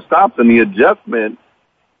cheering stops and the adjustment.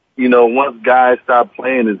 You know, once guys stop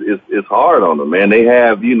playing, is hard on them, man. They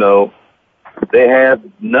have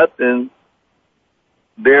nothing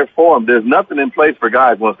there for them. There's nothing in place for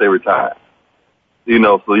guys once they retire. You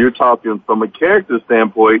know, so you're talking from a character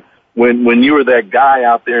standpoint when you were that guy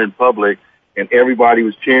out there in public and everybody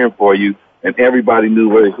was cheering for you and everybody knew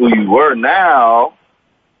who you were. Now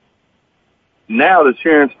the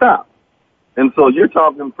cheering stopped. And so you're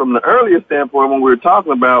talking from the earlier standpoint when you're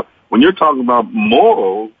talking about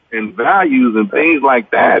morals and values and things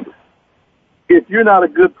like that. If you're not a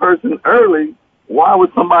good person early, why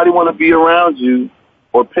would somebody want to be around you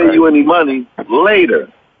or pay you any money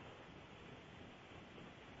later?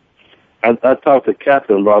 I talked to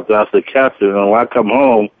Captain about that. I said, Captain, when I come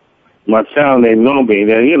home, my town, they know me.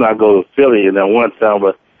 Then, I go to Philly in that one town,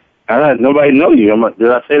 but nobody know you.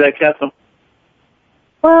 Did I say that, Captain?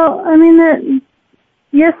 Well, I mean,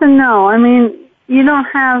 yes and no. I mean, you don't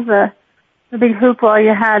have the big hoopla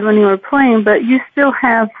you had when you were playing, but you still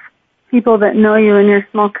have people that know you in your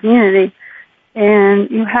small community,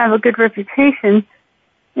 and you have a good reputation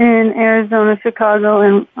in Arizona, Chicago,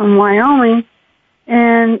 and Wyoming,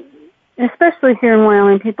 and especially here in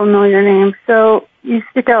Wyoming, people know your name, so you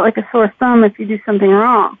stick out like a sore thumb if you do something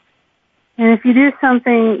wrong. And if you do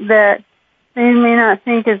something that they may not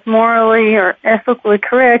think is morally or ethically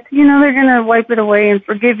correct, they're going to wipe it away and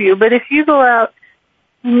forgive you. But if you go out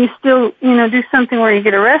and you still, do something where you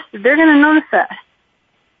get arrested, they're going to notice that.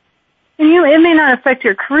 And it may not affect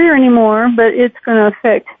your career anymore, but it's going to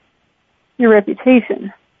affect your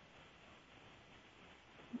reputation.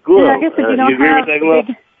 Good. I guess if you don't have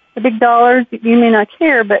the big dollars, you may not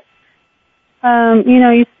care, but,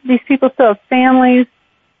 these people still have families,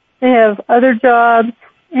 they have other jobs,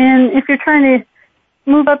 and if you're trying to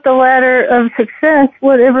move up the ladder of success,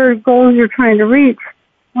 whatever goals you're trying to reach,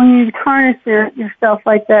 when you tarnish yourself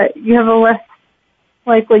like that, you have a less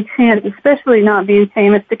likely chance, especially not being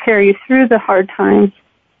famous, to carry you through the hard times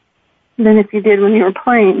than if you did when you were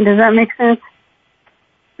playing. Does that make sense?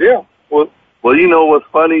 Yeah. Well, what's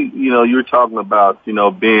funny, you were talking about,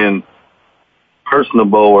 being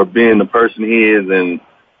personable or being the person he is in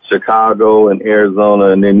Chicago and Arizona,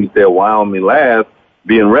 and then you said Wyoming last,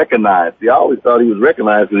 being recognized. See, I always thought he was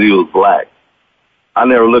recognized because he was black. I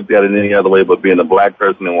never looked at it any other way but being a black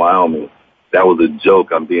person in Wyoming. That was a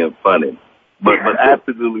joke. I'm being funny. But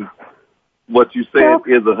absolutely, what you said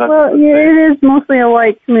is 100%. Well, yeah, it is mostly a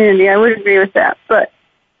white community. I would agree with that. But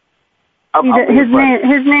his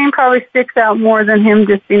name probably sticks out more than him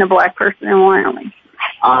just being a black person in Wyoming.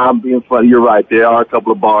 I'm being funny. You're right. There are a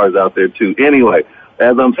couple of bars out there, too. Anyway,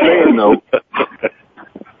 as I'm saying, though,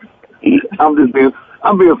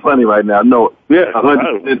 I'm being funny right now. No,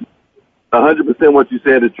 100% what you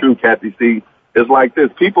said is true, Kathy C. It's like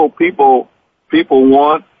this. People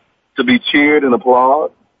want to be cheered and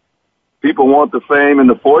applaud. People want the fame and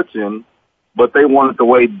the fortune, but they want it the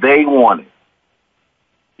way they want it.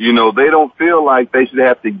 They don't feel like they should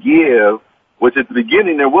have to give, which at the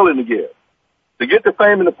beginning they're willing to give. To get the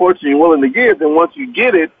fame and the fortune you're willing to give, then once you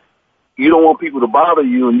get it, you don't want people to bother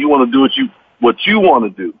you, and you want to do what you want to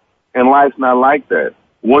do. And life's not like that.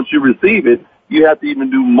 Once you receive it, you have to even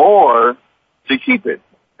do more to keep it.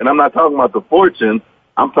 And I'm not talking about the fortune.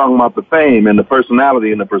 I'm talking about the fame and the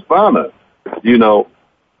personality and the persona. Once you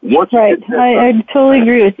get I totally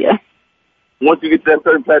agree with you. Once you get that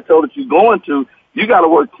certain plateau that you're going to, you got to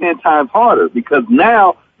work 10 times harder because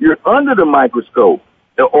now you're under the microscope.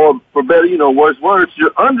 Or for better, worse words,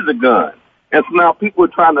 you're under the gun. And so now people are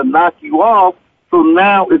trying to knock you off. So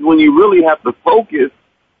now is when you really have to focus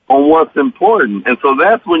on what's important. And so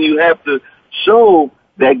that's when you have to show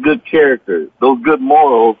that good character, those good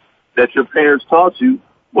morals that your parents taught you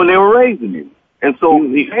when they were raising you. And so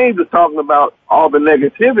James is talking about all the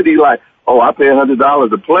negativity like, I pay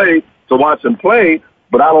 $100 to watch him play,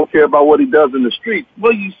 but I don't care about what he does in the streets.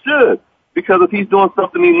 Well, you should, because if he's doing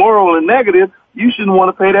something immoral and negative, you shouldn't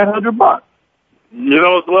want to pay that $100.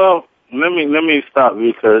 Well, let me stop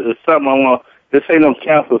you because it's something I want. This ain't no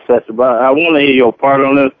council session, but I want to hear your part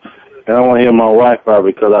on this, and I want to hear my wife out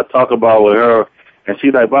because I talk about with her, and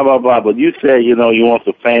she's like, blah, blah, blah. But you said, you want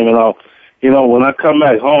the fame and all. When I come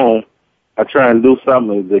back home, I try and do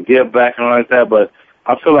something to give back and all like that, but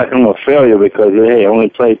I feel like I'm a failure because, hey, I only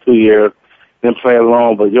played 2 years, didn't play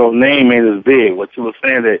long, but your name ain't as big. What you were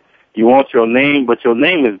saying that you want your name, but your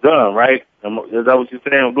name is done, right? Is that what you're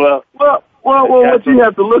saying, Glove? Well, what you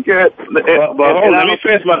have to look at... But hold on, let me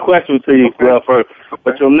finish my question to you, Glove, first.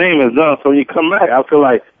 But your name is done, so when you come back, I feel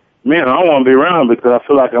like, man, I don't want to be around because I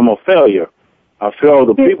feel like I'm a failure. I feel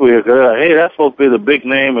the people here, hey, that's supposed to be the big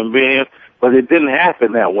name and being, but it didn't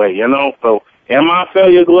happen that way, So am I a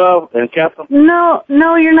failure, Glove and Captain? No,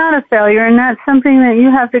 you're not a failure, and that's something that you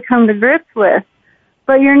have to come to grips with.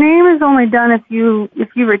 But your name is only done if you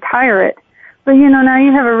retire it. But, now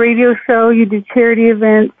you have a radio show, you do charity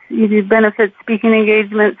events, you do benefit speaking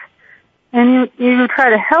engagements, and you try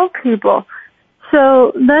to help people.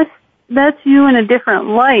 So that's you in a different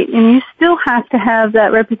light, and you still have to have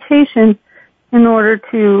that reputation in order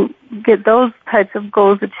to get those types of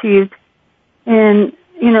goals achieved. And,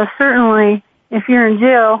 certainly if you're in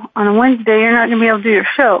jail on a Wednesday, you're not going to be able to do your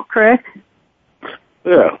show, correct?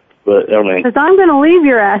 Yeah, but because I'm going to leave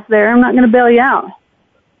your ass there. I'm not going to bail you out.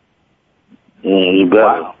 You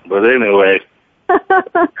better. Wow. But anyway.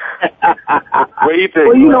 What do you think?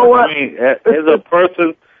 Well, you know what? I mean, as a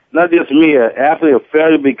person, not just me, an athlete, a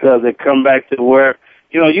failure because they come back to where,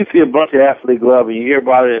 you see a bunch of athlete gloves and you hear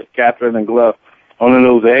about it, Catherine and Glove on the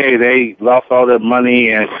news. Hey, they lost all their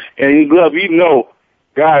money and Glove,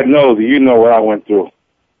 God knows you know what I went through.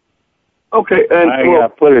 Okay, and I got to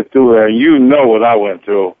put it through there. You know what I went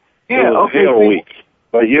through. Yeah, it was hell week.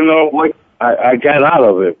 But I got out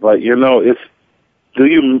of it. But it's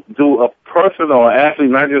do a person or an athlete,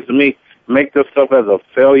 not just me, make this stuff as a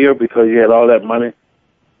failure because you had all that money?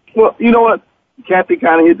 Well, you know what? Kathy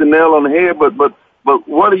kind of hit the nail on the head. But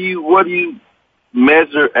what do you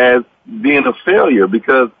measure as being a failure?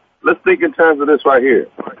 Because let's think in terms of this right here.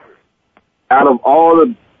 Out of all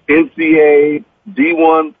the NCAA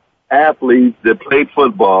D1 athletes that played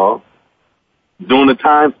football during the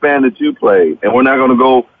time span that you played, and we're not going to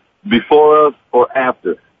go before us or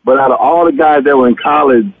after, but out of all the guys that were in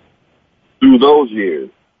college through those years,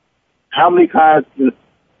 how many guys can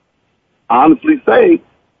honestly say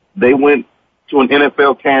they went to an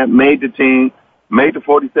NFL camp, made the team, made the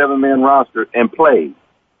 47-man roster, and played?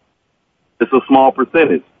 It's a small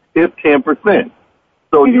percentage. It's 10%.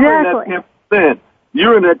 So exactly.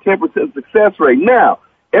 You're in that 10% success rate. Now,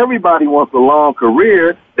 everybody wants a long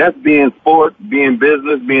career. That's being sports, being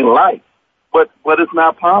business, being life. But it's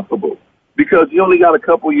not possible because you only got a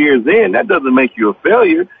couple years in. That doesn't make you a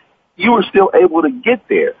failure. You were still able to get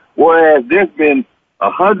there. Whereas there's been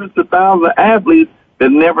hundreds of thousands of athletes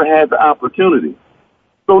that never had the opportunity.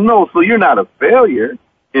 So you're not a failure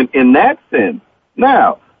in that sense.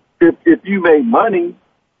 Now, if you made money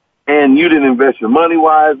and you didn't invest your money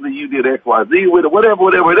wisely, you did X, Y, Z with it,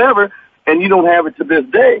 whatever, and you don't have it to this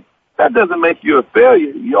day, that doesn't make you a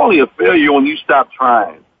failure. You're only a failure when you stop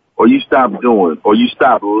trying, or you stop doing, or you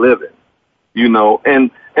stop living,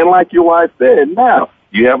 And like your wife said, now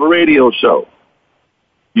you have a radio show.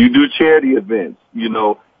 You do charity events, you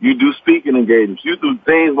do speaking engagements. You do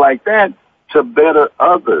things like that to better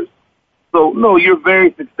others. So, no, you're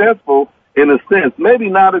very successful in a sense. Maybe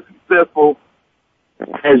not as successful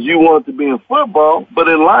as you want to be in football, but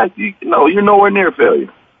in life, you're nowhere near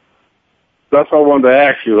failure. That's what I wanted to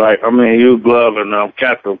ask you. You, Glove, and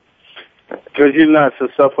Catherine, because you're not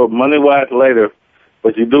successful money-wise later,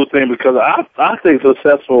 but you do things because I think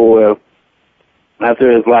successful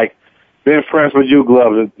after is like being friends with you,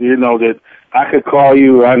 Glove, that I could call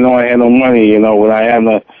you. I know I had no money, when I had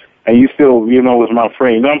no, and you still, was my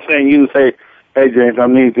friend. You know what I'm saying? You say, hey, James, I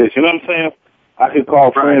need this. You know what I'm saying? I could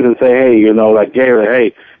call friends and say, hey, like Gary,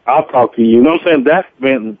 hey, I'll talk to you. You know what I'm saying? That's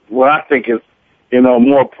been what I think is,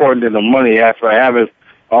 more important than the money after having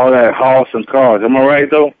all that house and cars. Am I right,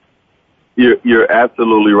 though? You're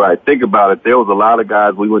absolutely right. Think about it. There was a lot of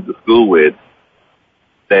guys we went to school with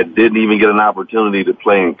that didn't even get an opportunity to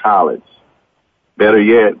play in college. Better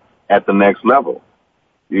yet, at the next level,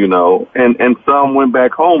 and some went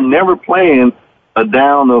back home never playing a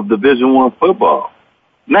down of Division I football.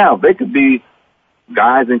 Now, they could be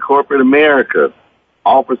guys in corporate America,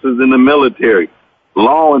 officers in the military,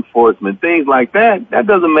 law enforcement, things like that. That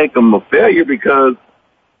doesn't make them a failure because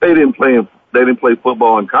they didn't play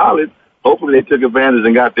football in college. Hopefully they took advantage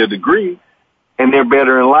and got their degree, and they're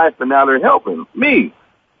better in life, and now they're helping. Me,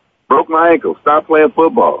 broke my ankle, stopped playing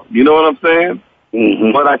football. You know what I'm saying?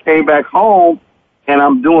 Mm-hmm. But I came back home, and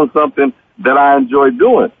I'm doing something that I enjoy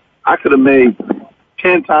doing. I could have made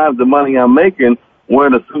 10 times the money I'm making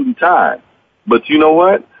wearing a suit and tie. But you know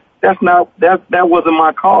what? That wasn't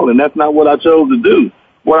my calling. That's not what I chose to do.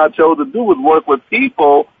 What I chose to do was work with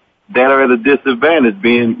people that are at a disadvantage,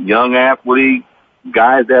 being young athletes,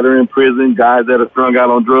 guys that are in prison, guys that are strung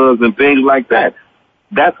out on drugs and things like that.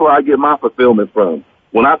 That's where I get my fulfillment from.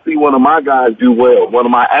 When I see one of my guys do well, one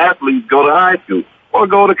of my athletes go to high school or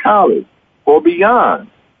go to college or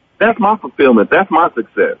beyond, that's my fulfillment. That's my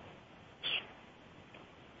success.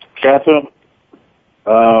 Catherine?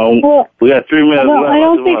 We got 3 minutes left. I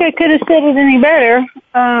don't think I could have said it any better.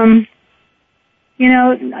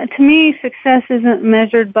 To me, success isn't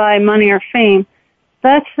measured by money or fame.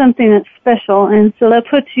 That's something that's special, and so that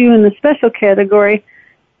puts you in the special category.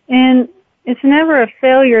 And it's never a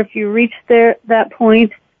failure if you reach that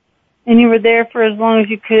point and you were there for as long as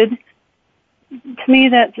you could, to me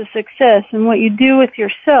that's a success. And what you do with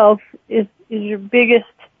yourself is your biggest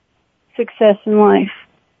success in life.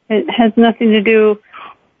 It has nothing to do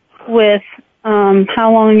with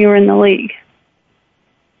how long you were in the league.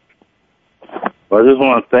 Well, I just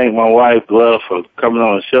want to thank my wife, Glove, for coming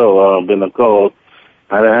on the show. Being a co-host.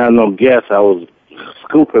 I didn't have no guests. I was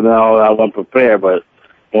scooping and all. I wasn't prepared, but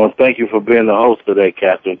I want to thank you for being the host today,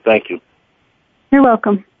 Catherine. Thank you. You're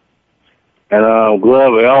welcome. And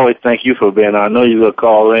Glove, I always thank you for being. I know you're gonna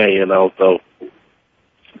call in, you know. So,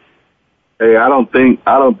 hey, I don't think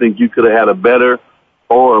you could have had a better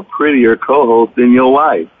or a prettier co-host than your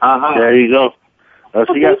wife. There you go.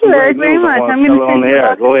 She got some great news. Very much. I'm going to on the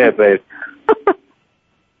air. Go ahead, babe.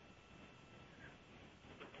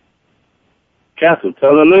 Catherine,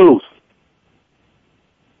 tell the news.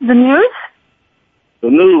 The news? The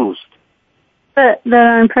news. That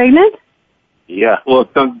I'm pregnant? Yeah. Well,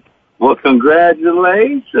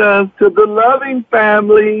 congratulations to the Loving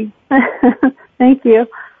family. Thank you.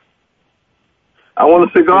 I want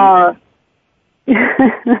a cigar.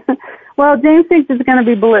 Well, James thinks it's going to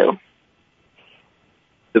be blue.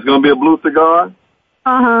 It's going to be a blue cigar?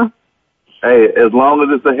 Uh-huh. Hey, as long as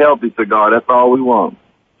it's a healthy cigar, that's all we want.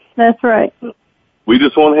 That's right. We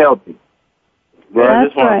just want healthy. Well, I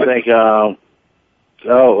just want to thank,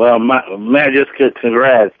 Matt, just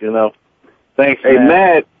congrats, you know. Thanks, hey,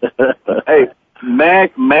 Matt. Hey,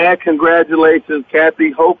 Matt, congratulations.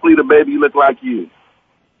 Kathy, hopefully the baby look like you.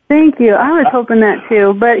 Thank you. I was hoping that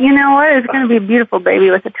too. But you know what? It's going to be a beautiful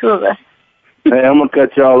baby with the two of us. Hey, I'm going to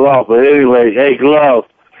cut y'all off. But anyway, hey, Glove,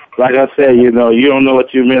 like I said, you know, you don't know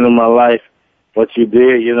what you meant in my life, what you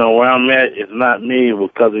did. You know, where I'm at is not me, it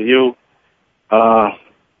was because of you.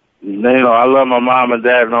 You know, I love my mom and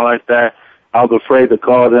dad and all like that. I was afraid to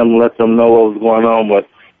call them and let them know what was going on, but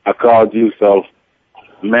I called you, so,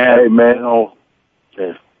 man. Hey, man. You know,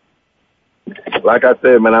 yeah. Like I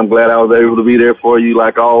said, man, I'm glad I was able to be there for you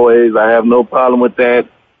like always. I have no problem with that.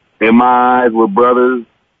 In my eyes, we're brothers,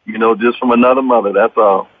 you know, just from another mother, that's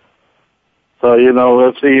all. So, you know,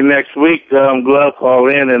 we'll see you next week. Glove, call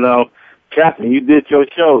in, and, Captain, you did your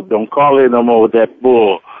show. Don't call in no more with that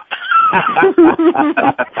bull. Thanks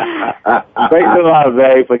a lot,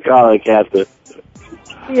 babe, for calling, Captain.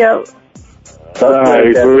 Yep. All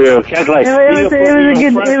right, for real. Cat's like, it was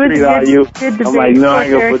good debate. I'm like, no, I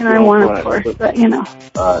ain't gonna Eric put and I won, of course, but you know.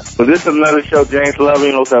 So this is another show, James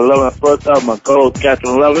Loving, host at Loving Sports Talk. My co-host,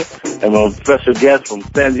 Catherine Loving, and my special guest from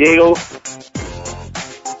San Diego,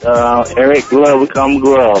 Eric Glove. Come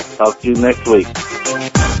Glove. Talk to you next week.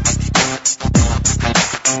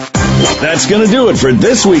 That's going to do it for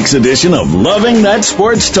this week's edition of Loving That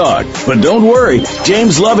Sports Talk. But don't worry,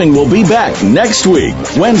 James Loving will be back next week,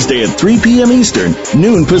 Wednesday at 3 p.m. Eastern,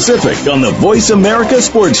 noon Pacific, on the Voice America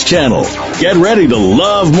Sports Channel. Get ready to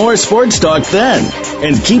love more sports talk then.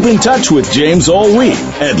 And keep in touch with James all week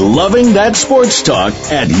at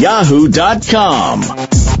lovingthatsportstalk@yahoo.com.